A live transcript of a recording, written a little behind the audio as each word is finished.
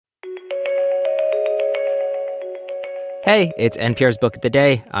Hey, it's NPR's Book of the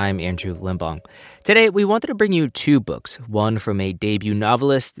Day. I'm Andrew Limbong. Today, we wanted to bring you two books, one from a debut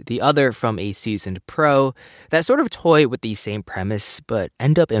novelist, the other from a seasoned pro, that sort of toy with the same premise, but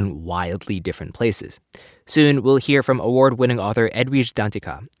end up in wildly different places. Soon, we'll hear from award-winning author Edwidge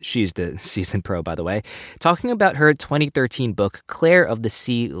Dantica, she's the seasoned pro, by the way, talking about her 2013 book, Claire of the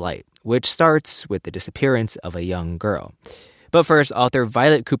Sea Light, which starts with the disappearance of a young girl. But first, author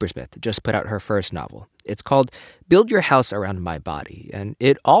Violet Kupersmith just put out her first novel. It's called Build Your House Around My Body, and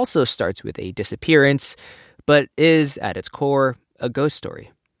it also starts with a disappearance, but is, at its core, a ghost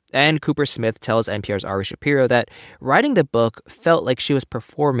story. And Kupersmith tells NPR's Ari Shapiro that writing the book felt like she was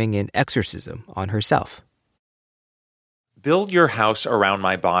performing an exorcism on herself. Build Your House Around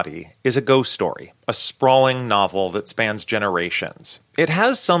My Body is a ghost story, a sprawling novel that spans generations. It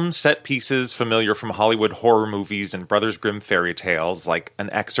has some set pieces familiar from Hollywood horror movies and Brothers Grimm fairy tales, like an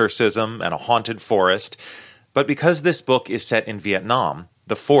exorcism and a haunted forest. But because this book is set in Vietnam,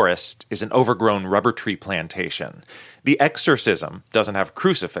 the forest is an overgrown rubber tree plantation. The exorcism doesn't have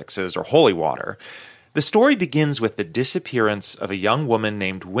crucifixes or holy water. The story begins with the disappearance of a young woman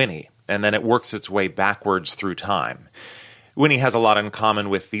named Winnie, and then it works its way backwards through time. Winnie has a lot in common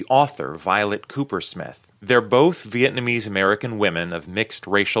with the author, Violet Kupersmith. They're both Vietnamese-American women of mixed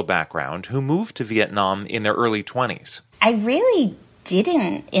racial background who moved to Vietnam in their early 20s. I really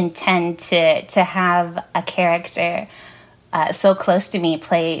didn't intend to have a character so close to me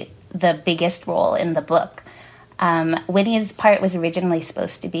play the biggest role in the book. Winnie's part was originally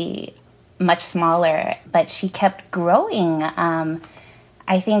supposed to be much smaller, but she kept growing,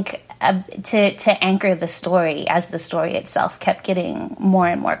 I think, to anchor the story as the story itself kept getting more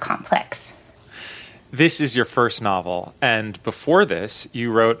and more complex. This is your first novel, and before this,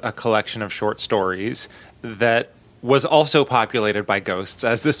 you wrote a collection of short stories that was also populated by ghosts,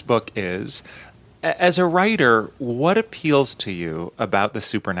 as this book is. As a writer, what appeals to you about the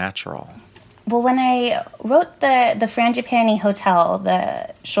supernatural? Well, when I wrote the Frangipani Hotel,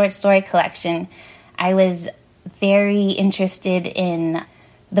 the short story collection, I was very interested in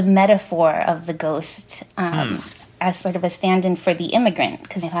the metaphor of the ghost as sort of a stand-in for the immigrant,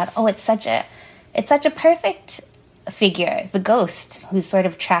 because I thought, it's such a perfect figure, the ghost, who's sort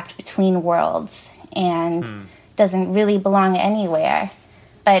of trapped between worlds and doesn't really belong anywhere.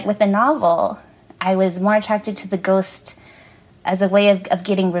 But with the novel, I was more attracted to the ghost as a way of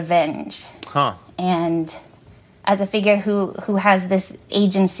getting revenge. And as a figure who has this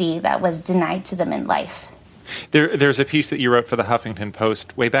agency that was denied to them in life. There's a piece that you wrote for the Huffington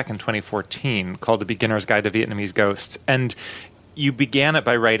Post way back in 2014 called The Beginner's Guide to Vietnamese Ghosts. And you began it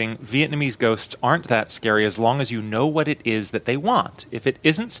by writing, Vietnamese ghosts aren't that scary as long as you know what it is that they want. If it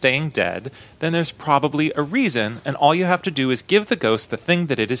isn't staying dead, then there's probably a reason, and all you have to do is give the ghost the thing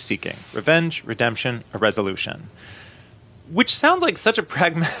that it is seeking. Revenge, redemption, a resolution. Which sounds like such a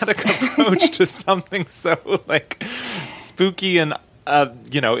pragmatic approach to something so, spooky and,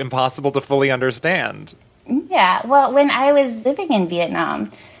 impossible to fully understand. Yeah, well, when I was living in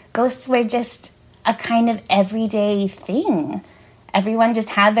Vietnam, ghosts were just a kind of everyday thing. Everyone just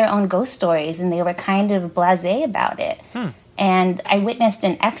had their own ghost stories, and they were kind of blasé about it. And I witnessed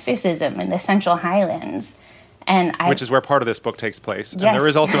an exorcism in the Central Highlands. Which is where part of this book takes place. Yes. And there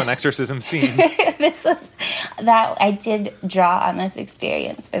is also an exorcism scene. I did draw on this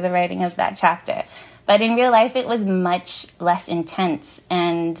experience for the writing of that chapter. But in real life, it was much less intense,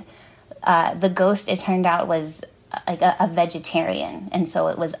 and the ghost, it turned out, was like a vegetarian, and so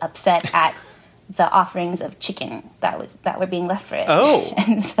it was upset at the offerings of chicken that were being left for it. Oh.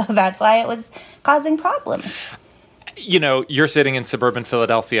 And so that's why it was causing problems. You're sitting in suburban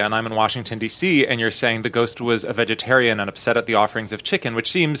Philadelphia, and I'm in Washington, D.C., and you're saying the ghost was a vegetarian and upset at the offerings of chicken,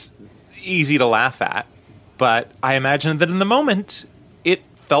 which seems easy to laugh at. But I imagine that in the moment, it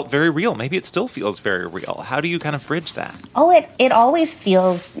felt very real. Maybe it still feels very real. How do you kind of bridge that? Oh, it always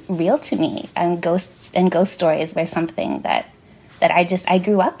feels real to me. And ghosts and ghost stories were something that I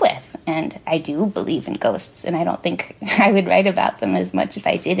grew up with. And I do believe in ghosts. And I don't think I would write about them as much if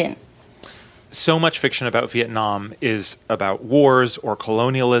I didn't. So much fiction about Vietnam is about wars or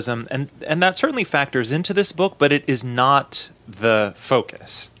colonialism. And that certainly factors into this book, but it is not the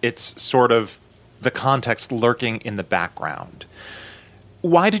focus. It's sort of the context lurking in the background.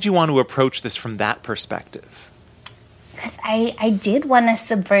 Why did you want to approach this from that perspective? Because I did want to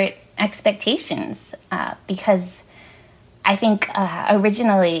subvert expectations, because I think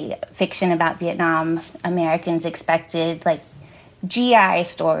originally fiction about Vietnam, Americans expected GI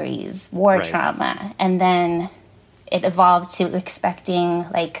stories, war trauma, and then it evolved to expecting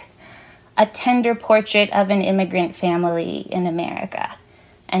a tender portrait of an immigrant family in America.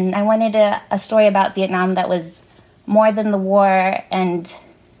 And I wanted a story about Vietnam that was more than the war and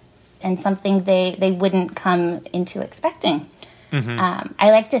something they wouldn't come into expecting.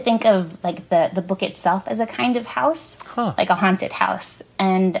 I like to think of like the book itself as a kind of house, like a haunted house.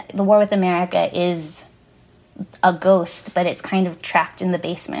 And The War with America is a ghost, but it's kind of trapped in the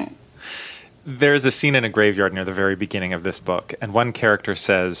basement. There's a scene in a graveyard near the very beginning of this book, and one character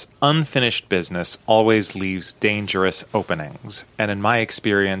says, "Unfinished business always leaves dangerous openings, and in my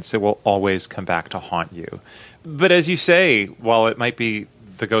experience, it will always come back to haunt you." But as you say, while it might be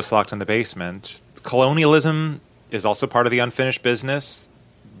the ghost locked in the basement, colonialism is also part of the unfinished business.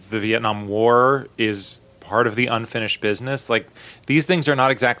 The Vietnam War is part of the unfinished business. Like, these things are not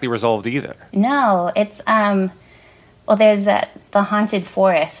exactly resolved either. No, it's... Well, there's the haunted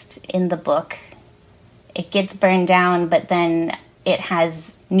forest in the book. It gets burned down, but then it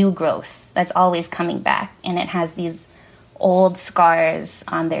has new growth that's always coming back. And it has these old scars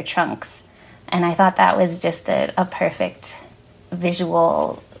on their trunks. And I thought that was just a perfect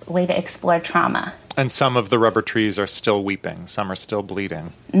visual way to explore trauma. And some of the rubber trees are still weeping. Some are still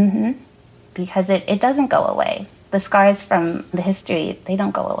bleeding. Mm-hmm. Because it doesn't go away. The scars from the history, they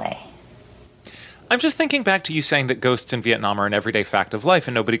don't go away. I'm just thinking back to you saying that ghosts in Vietnam are an everyday fact of life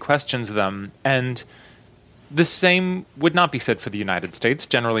and nobody questions them. And the same would not be said for the United States,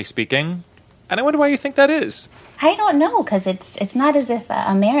 generally speaking. And I wonder why you think that is. I don't know, because it's not as if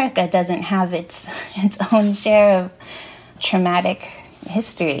America doesn't have its own share of traumatic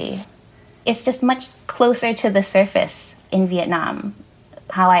history. It's just much closer to the surface in Vietnam,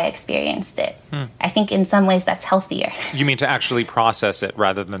 how I experienced it. I think in some ways that's healthier. You mean to actually process it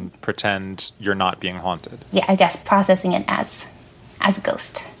rather than pretend you're not being haunted? Yeah, I guess processing it as a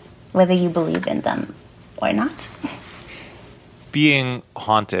ghost, whether you believe in them or not. Being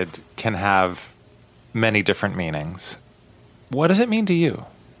haunted can have many different meanings. What does it mean to you?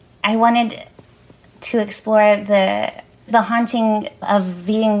 I wanted to explore the haunting of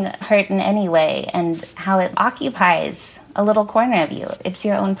being hurt in any way and how it occupies a little corner of you. It's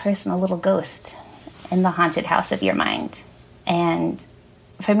your own personal little ghost in the haunted house of your mind. And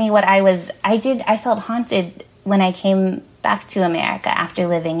for me, I felt haunted when I came back to America after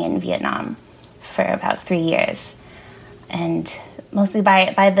living in Vietnam for about 3 years. And mostly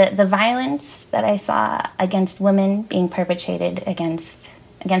by the violence that I saw against women being perpetrated against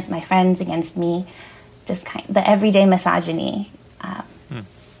my friends, against me, just the everyday misogyny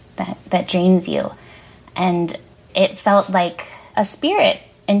that drains you. And it felt like a spirit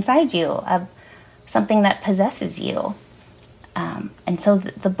inside you, of something that possesses you. And so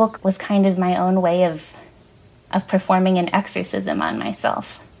the book was kind of my own way of performing an exorcism on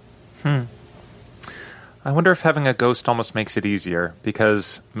myself. I wonder if having a ghost almost makes it easier,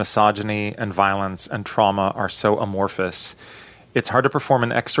 because misogyny and violence and trauma are so amorphous. It's hard to perform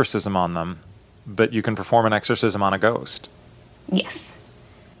an exorcism on them, but you can perform an exorcism on a ghost. Yes.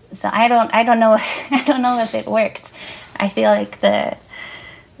 So I don't know if it worked. I feel like the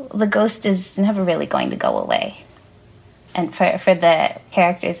ghost is never really going to go away. And for the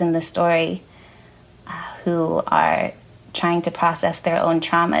characters in the story who are trying to process their own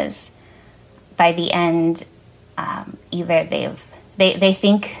traumas, by the end, either they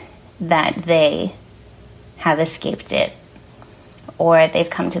think that they have escaped it, or they've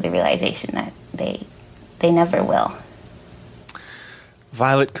come to the realization that they never will.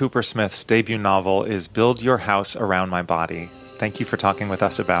 Violet Kupersmith's debut novel is Build Your House Around My Body. Thank you for talking with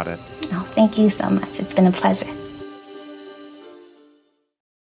us about it. Oh, thank you so much. It's been a pleasure.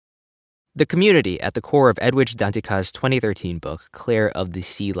 The community at the core of Edwidge Dantica's 2013 book, Claire of the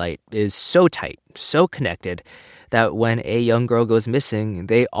Sea Light, is so tight, so connected, that when a young girl goes missing,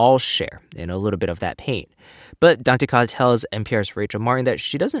 they all share in a little bit of that pain. But Dantica tells NPR's Rachel Martin that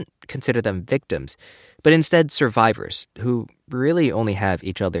she doesn't consider them victims, but instead survivors who really only have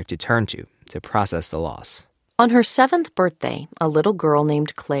each other to turn to process the loss. On her 7th birthday, a little girl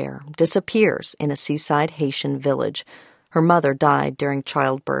named Claire disappears in a seaside Haitian village. Her mother died during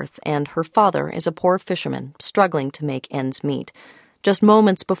childbirth, and her father is a poor fisherman struggling to make ends meet. Just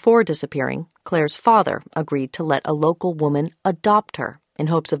moments before disappearing, Claire's father agreed to let a local woman adopt her in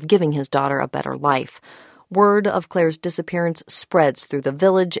hopes of giving his daughter a better life. Word of Claire's disappearance spreads through the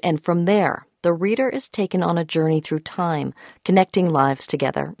village, and from there, the reader is taken on a journey through time, connecting lives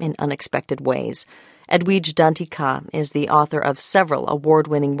together in unexpected ways. Edwidge Dantica is the author of several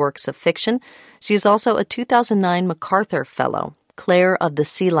award-winning works of fiction. She is also a 2009 MacArthur Fellow. Claire of the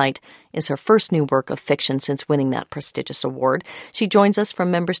Sea Light is her first new work of fiction since winning that prestigious award. She joins us from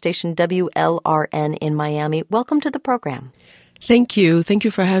member station WLRN in Miami. Welcome to the program. Thank you. Thank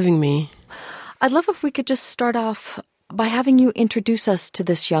you for having me. I'd love if we could just start off by having you introduce us to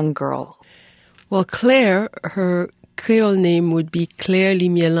this young girl. Well, Claire, her Creole name would be Claire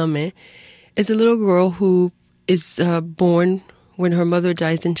Limier-Lamé, is a little girl who is born when her mother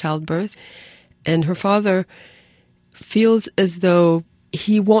dies in childbirth, and her father feels as though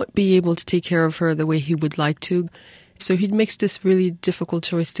he won't be able to take care of her the way he would like to. So he makes this really difficult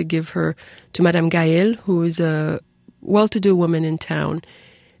choice to give her to Madame Gaël, who is a well-to-do woman in town.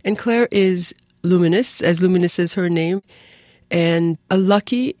 And Claire is luminous as her name, and a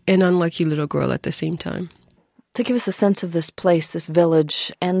lucky and unlucky little girl at the same time. To give us a sense of this place, this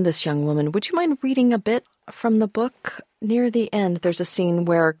village, and this young woman, would you mind reading a bit from the book? Near the end, there's a scene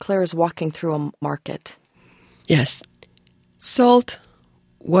where Claire is walking through a market. Yes. Salt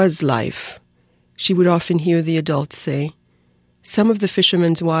was life, she would often hear the adults say. Some of the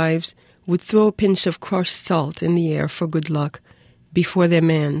fishermen's wives would throw a pinch of crushed salt in the air for good luck before their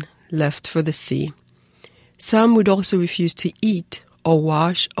man left for the sea. Some would also refuse to eat or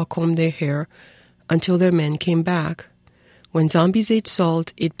wash or comb their hair until their men came back. When zombies ate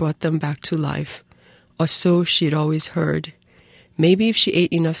salt, it brought them back to life. Or so she had always heard. Maybe if she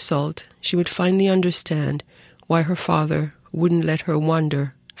ate enough salt, she would finally understand why her father wouldn't let her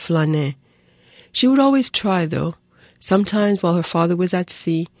wander, flâner. She would always try, though. Sometimes while her father was at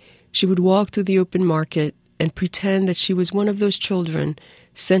sea, she would walk through the open market and pretend that she was one of those children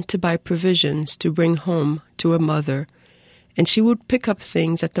sent to buy provisions to bring home to her mother. And she would pick up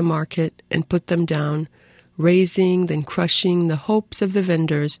things at the market and put them down, raising, then crushing the hopes of the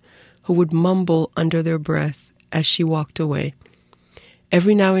vendors who would mumble under their breath as she walked away.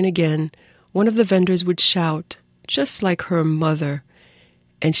 Every now and again, one of the vendors would shout, just like her mother,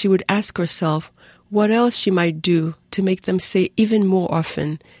 and she would ask herself what else she might do to make them say even more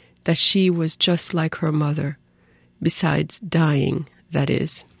often that she was just like her mother, besides dying, that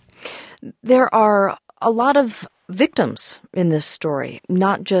is. There are a lot of victims in this story,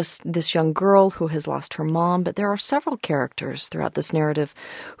 not just this young girl who has lost her mom, but there are several characters throughout this narrative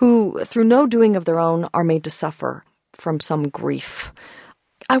who, through no doing of their own, are made to suffer from some grief.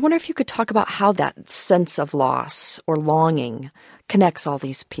 I wonder if you could talk about how that sense of loss or longing connects all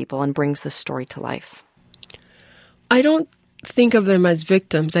these people and brings this story to life. I don't think of them as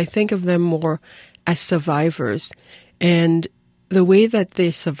victims. I think of them more as survivors. And the way that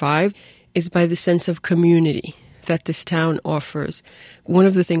they survive is by the sense of community that this town offers. One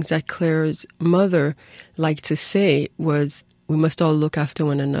of the things that Claire's mother liked to say was, we must all look after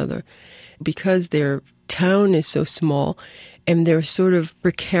one another. Because their town is so small and they're sort of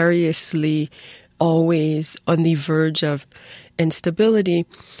precariously always on the verge of instability,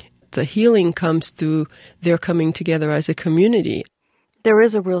 the healing comes through their coming together as a community. There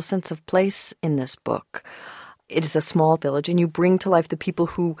is a real sense of place in this book. It is a small village, and you bring to life the people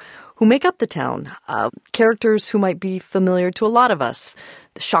who make up the town, characters who might be familiar to a lot of us,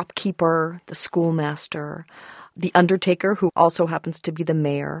 the shopkeeper, the schoolmaster, the undertaker, who also happens to be the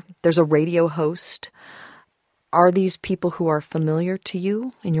mayor. There's a radio host. Are these people who are familiar to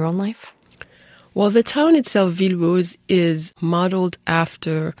you in your own life? Well, the town itself, Ville-Rose, is modeled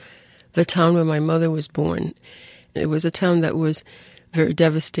after the town where my mother was born. It was a town that was very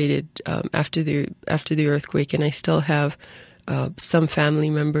devastated after the earthquake, and I still have some family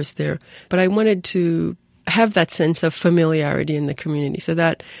members there. But I wanted to have that sense of familiarity in the community, so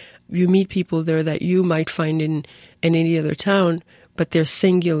that you meet people there that you might find in any other town, but they're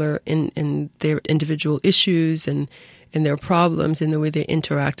singular in their individual issues and their problems in the way they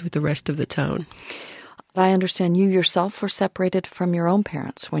interact with the rest of the town. I understand you yourself were separated from your own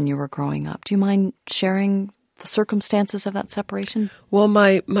parents when you were growing up. Do you mind sharing the circumstances of that separation? Well,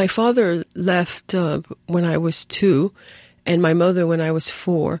 my father left when I was 2, and my mother when I was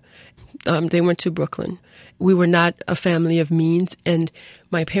 4. They went to Brooklyn. We were not a family of means, and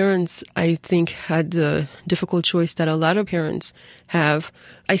my parents, I think, had the difficult choice that a lot of parents have.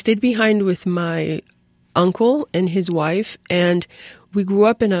 I stayed behind with my uncle and his wife, and we grew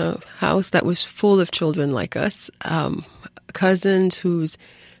up in a house that was full of children like us, cousins whose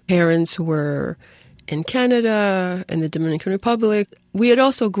parents were in Canada and the Dominican Republic. We had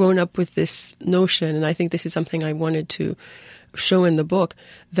also grown up with this notion, and I think this is something I wanted to show in the book,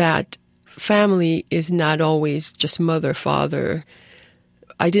 that family is not always just mother, father.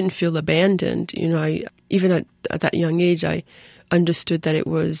 I didn't feel abandoned. Even at that young age, I understood that it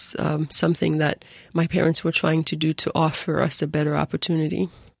was something that my parents were trying to do to offer us a better opportunity.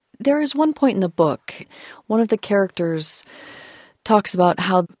 There is one point in the book, one of the characters talks about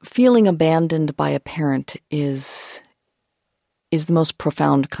how feeling abandoned by a parent is the most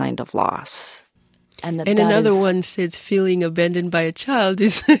profound kind of loss. And another one says feeling abandoned by a child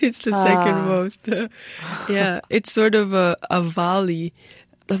is the second most. It's sort of a valley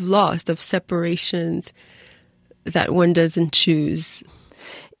of loss, of separations that one doesn't choose.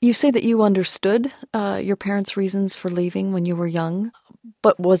 You say that you understood your parents' reasons for leaving when you were young,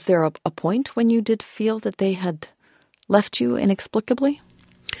 but was there a point when you did feel that they had left you inexplicably?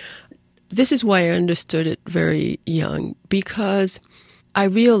 This is why I understood it very young, because I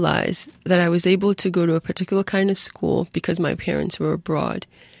realized that I was able to go to a particular kind of school because my parents were abroad.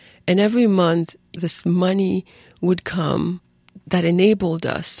 And every month, this money would come that enabled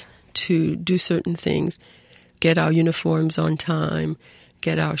us to do certain things, get our uniforms on time,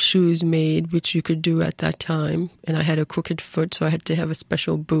 get our shoes made, which you could do at that time. And I had a crooked foot, so I had to have a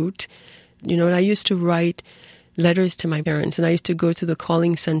special boot. And I used to write letters to my parents, and I used to go to the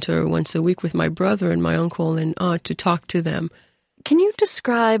calling center once a week with my brother and my uncle and aunt to talk to them. Can you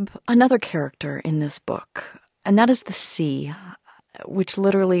describe another character in this book? And that is the sea, which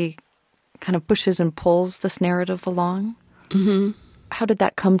literally kind of pushes and pulls this narrative along. Mm-hmm. How did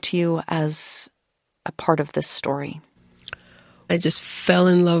that come to you as a part of this story? I just fell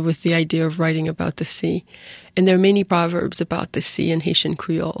in love with the idea of writing about the sea. And there are many proverbs about the sea in Haitian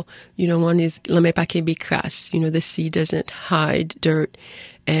Creole. One is "La mer pa kebe crasse," the sea doesn't hide dirt.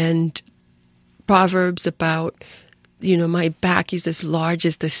 And proverbs about, my back is as large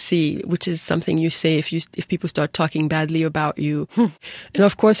as the sea, which is something you say if people start talking badly about you. And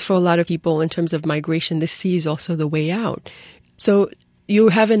of course, for a lot of people, in terms of migration, the sea is also the way out. So you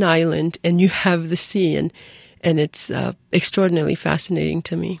have an island and you have the sea, and it's extraordinarily fascinating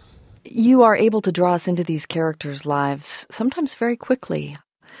to me. You are able to draw us into these characters' lives, sometimes very quickly.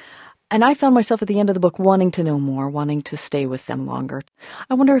 And I found myself at the end of the book wanting to know more, wanting to stay with them longer.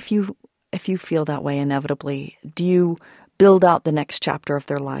 I wonder if you feel that way inevitably. Do you build out the next chapter of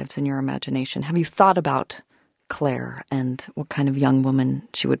their lives in your imagination? Have you thought about Claire and what kind of young woman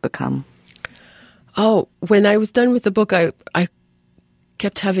she would become? Oh, when I was done with the book, I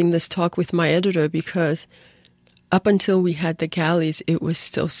kept having this talk with my editor, because up until we had the galleys, it was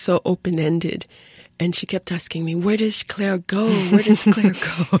still so open-ended. And she kept asking me, where does Claire go? Where does Claire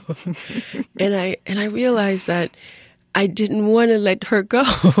go? And I realized that I didn't want to let her go.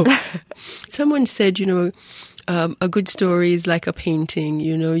 Someone said, a good story is like a painting.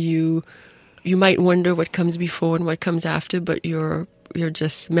 You might wonder what comes before and what comes after, but you're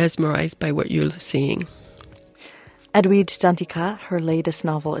just mesmerized by what you're seeing. Edwidge Dantica, her latest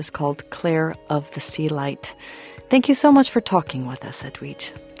novel is called Claire of the Sea Light. Thank you so much for talking with us,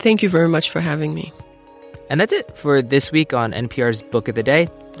 Edwidge. Thank you very much for having me. And that's it for this week on NPR's Book of the Day.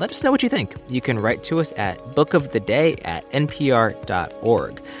 Let us know what you think. You can write to us at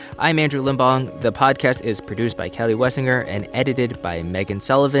bookoftheday@npr.org. I'm Andrew Limbong. The podcast is produced by Kelly Wessinger and edited by Megan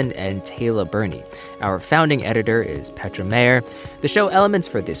Sullivan and Taylor Burney. Our founding editor is Petra Mayer. The show elements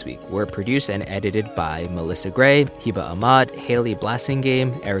for this week were produced and edited by Melissa Gray, Hiba Ahmad, Haley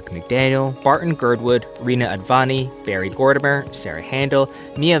Blassingame, Eric McDaniel, Barton Girdwood, Rena Advani, Barry Gordimer, Sarah Handel,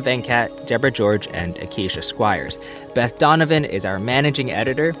 Mia Venkat, Deborah George, and Acacia Squires. Beth Donovan is our managing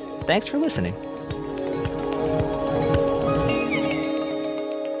editor. Thanks for listening.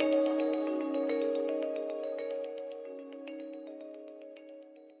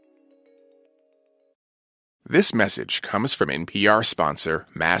 This message comes from NPR sponsor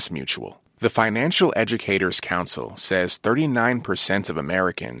MassMutual. The Financial Educators Council says 39% of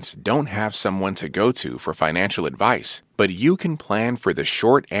Americans don't have someone to go to for financial advice, but you can plan for the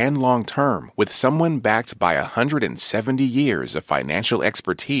short and long term with someone backed by 170 years of financial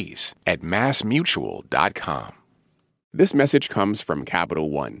expertise at MassMutual.com. This message comes from Capital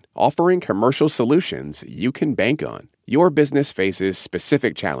One, offering commercial solutions you can bank on. Your business faces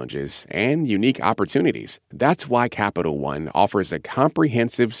specific challenges and unique opportunities. That's why Capital One offers a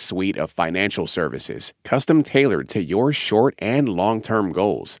comprehensive suite of financial services, custom-tailored to your short and long-term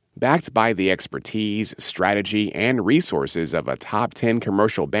goals. Backed by the expertise, strategy, and resources of a top 10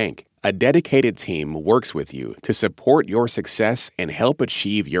 commercial bank, a dedicated team works with you to support your success and help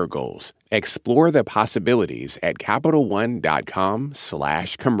achieve your goals. Explore the possibilities at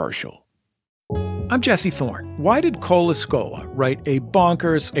CapitalOne.com/commercial. I'm Jesse Thorne. Why did Cole Escola write a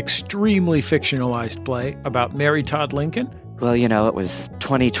bonkers, extremely fictionalized play about Mary Todd Lincoln? Well, it was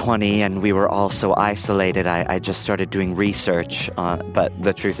 2020 and we were all so isolated. I just started doing research, but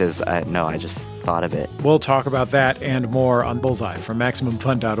the truth is, no, I just thought of it. We'll talk about that and more on Bullseye from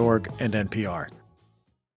MaximumFun.org and NPR.